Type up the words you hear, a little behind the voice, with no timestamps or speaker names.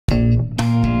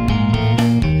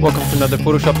Welcome to another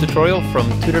Photoshop tutorial from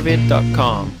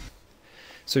tutorvid.com.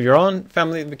 So you're on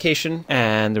family vacation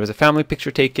and there was a family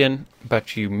picture taken,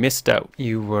 but you missed out.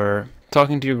 You were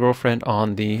talking to your girlfriend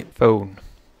on the phone.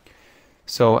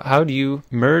 So how do you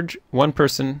merge one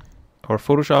person or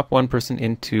Photoshop one person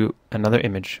into another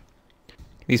image?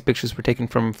 These pictures were taken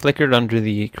from Flickr under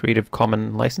the Creative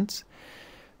Commons license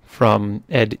from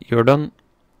Ed Jordan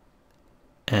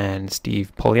and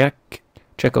Steve Polyak.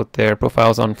 Check out their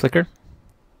profiles on Flickr.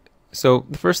 So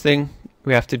the first thing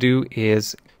we have to do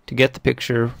is to get the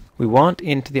picture we want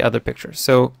into the other picture.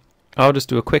 So I'll just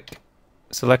do a quick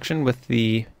selection with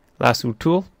the lasso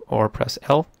tool or press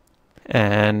L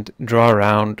and draw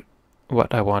around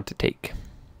what I want to take.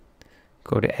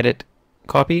 Go to Edit,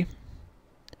 Copy,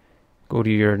 go to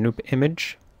your new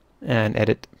image and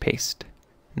Edit, Paste.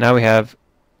 Now we have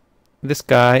this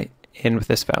guy in with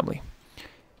this family.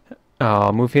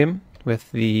 I'll move him with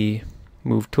the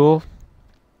Move tool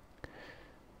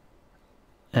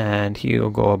and he'll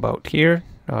go about here.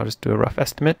 I'll just do a rough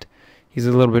estimate. He's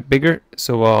a little bit bigger,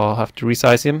 so I'll have to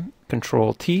resize him.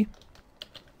 Control T.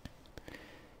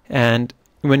 And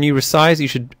when you resize, you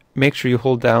should make sure you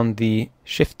hold down the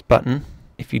Shift button.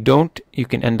 If you don't, you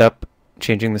can end up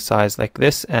changing the size like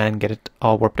this and get it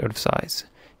all warped out of size.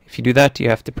 If you do that, you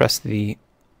have to press the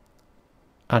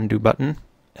Undo button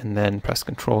and then press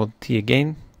Control T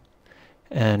again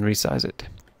and resize it.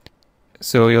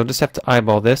 So you'll just have to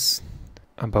eyeball this.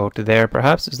 About there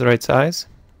perhaps is the right size.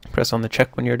 Press on the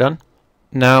check when you're done.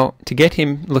 Now to get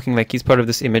him looking like he's part of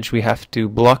this image, we have to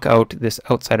block out this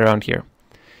outside around here.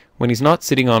 When he's not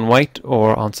sitting on white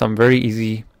or on some very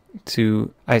easy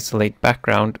to isolate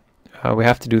background, we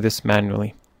have to do this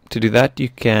manually. To do that, you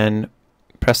can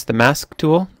press the mask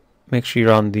tool, make sure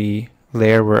you're on the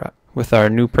layer with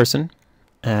our new person,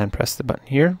 and press the button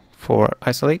here for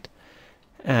isolate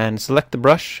and select the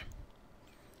brush.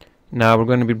 Now we're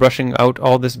going to be brushing out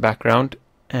all this background,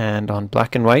 and on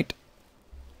black and white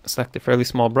select a fairly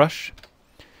small brush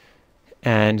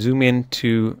and zoom in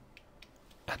to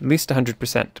at least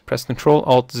 100%. Press Ctrl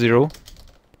Alt 0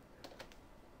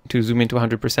 to zoom into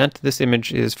 100%. This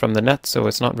image is from the net, so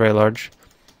it's not very large.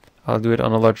 I'll do it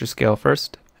on a larger scale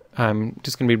first. I'm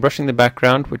just going to be brushing the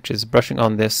background, which is brushing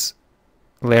on this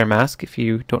layer mask. If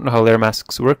you don't know how layer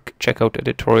masks work, check out a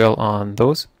tutorial on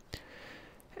those.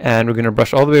 And we're going to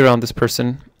brush all the way around this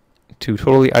person to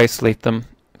totally isolate them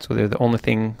so they're the only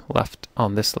thing left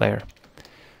on this layer.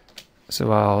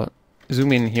 So I'll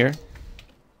zoom in here.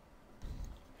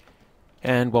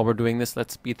 And while we're doing this,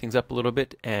 let's speed things up a little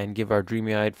bit and give our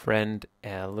dreamy-eyed friend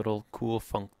a little cool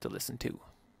funk to listen to.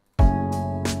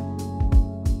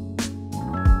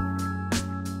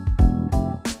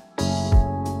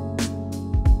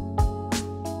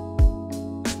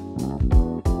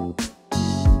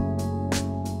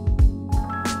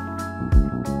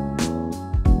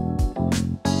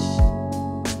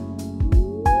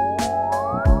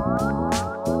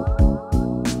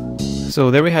 So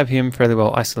there we have him fairly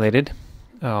well isolated.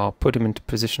 I'll put him into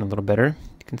position a little better.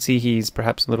 You can see he's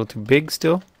perhaps a little too big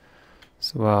still.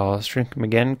 So I'll shrink him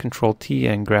again, Control T,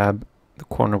 and grab the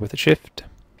corner with a shift.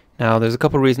 Now there's a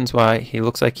couple reasons why he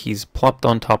looks like he's plopped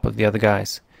on top of the other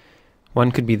guys.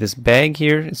 One could be this bag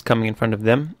here is coming in front of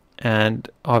them, and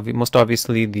most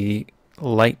obviously the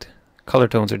light color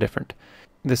tones are different.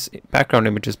 This background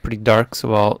image is pretty dark,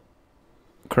 so I'll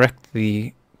correct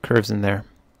the curves in there.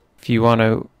 If you want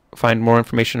to find more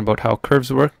information about how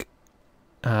curves work,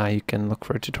 you can look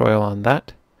for a tutorial on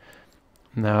that.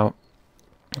 Now,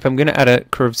 if I'm going to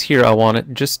add curves here, I want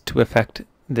it just to affect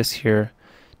this here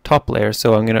top layer.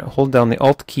 So I'm going to hold down the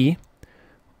Alt key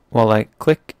while I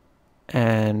click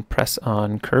and press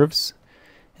on curves.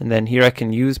 And then here I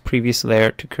can use previous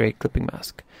layer to create clipping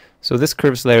mask. So this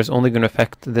curves layer is only going to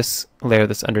affect this layer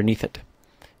that's underneath it.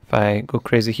 If I go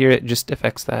crazy here, it just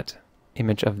affects that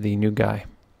image of the new guy.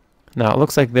 Now it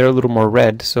looks like they're a little more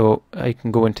red, so I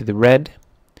can go into the red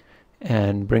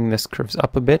and bring this curves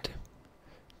up a bit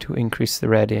to increase the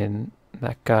red in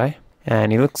that guy.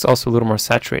 And he looks also a little more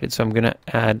saturated, so I'm going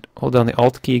to hold down the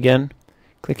Alt key again,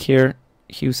 click here,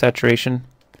 Hue Saturation,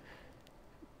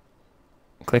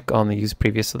 click on the Use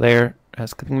Previous Layer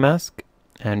as Clipping Mask,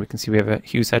 and we can see we have a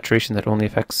hue saturation that only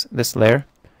affects this layer.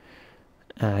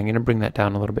 I'm going to bring that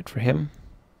down a little bit for him.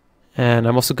 And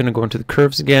I'm also going to go into the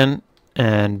curves again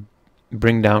and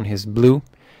bring down his blue.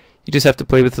 You just have to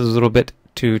play with this a little bit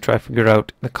to try to figure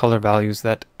out the color values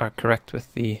that are correct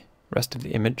with the rest of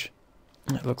the image.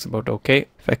 It looks about okay.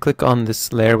 If I click on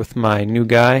this layer with my new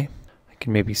guy, I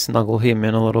can maybe snuggle him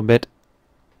in a little bit.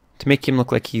 To make him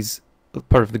look like he's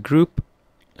part of the group,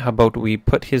 how about we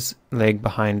put his leg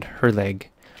behind her leg.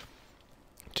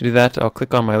 To do that, I'll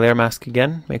click on my layer mask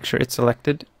again, make sure it's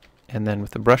selected, and then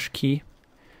with the brush key,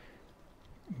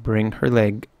 bring her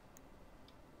leg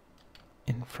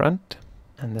in front,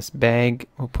 and this bag,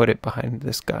 we'll put it behind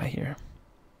this guy here.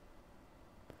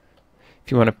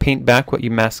 If you want to paint back what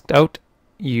you masked out,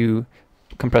 you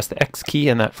compress the X key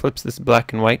and that flips this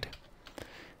black and white,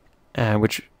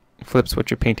 which flips what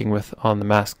you're painting with on the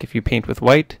mask. If you paint with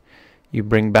white, you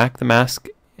bring back the mask.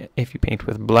 If you paint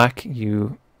with black,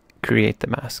 you create the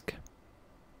mask.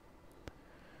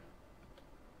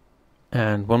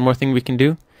 And one more thing we can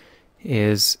do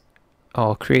is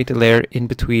I'll create a layer in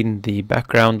between the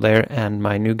background layer and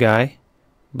my new guy,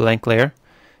 blank layer.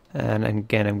 And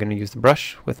again, I'm going to use the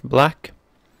brush with black.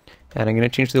 And I'm going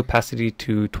to change the opacity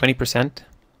to 20%.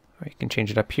 Or you can change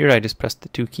it up here. I just pressed the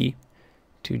 2 key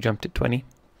to jump to 20.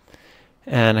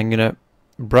 And I'm going to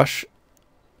brush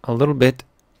a little bit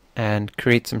and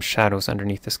create some shadows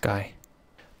underneath this guy.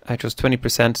 I chose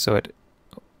 20% so it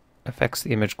affects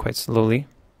the image quite slowly.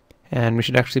 And we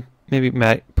should actually maybe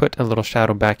put a little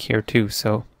shadow back here too.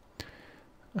 So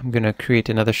I'm going to create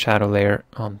another shadow layer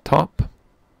on top.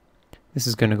 This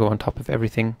is going to go on top of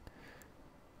everything.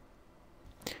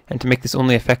 And to make this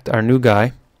only affect our new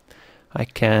guy, I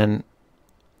can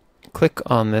click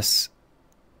on this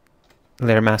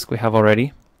layer mask we have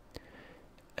already,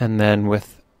 and then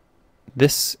with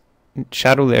this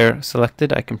shadow layer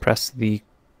selected, I can press the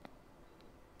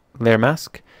layer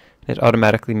mask, and it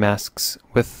automatically masks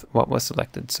with what was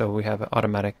selected. So we have an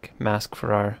automatic mask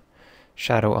for our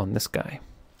shadow on this guy.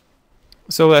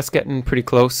 So that's getting pretty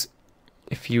close.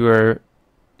 If you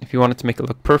wanted to make it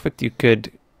look perfect, you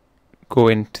could go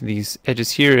into these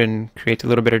edges here and create a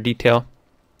little bit of detail.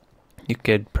 You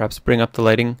could perhaps bring up the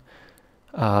lighting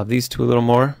of these two a little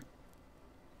more.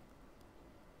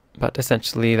 But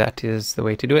essentially that is the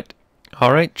way to do it.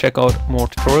 Alright, check out more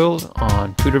tutorials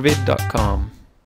on tutorvid.com.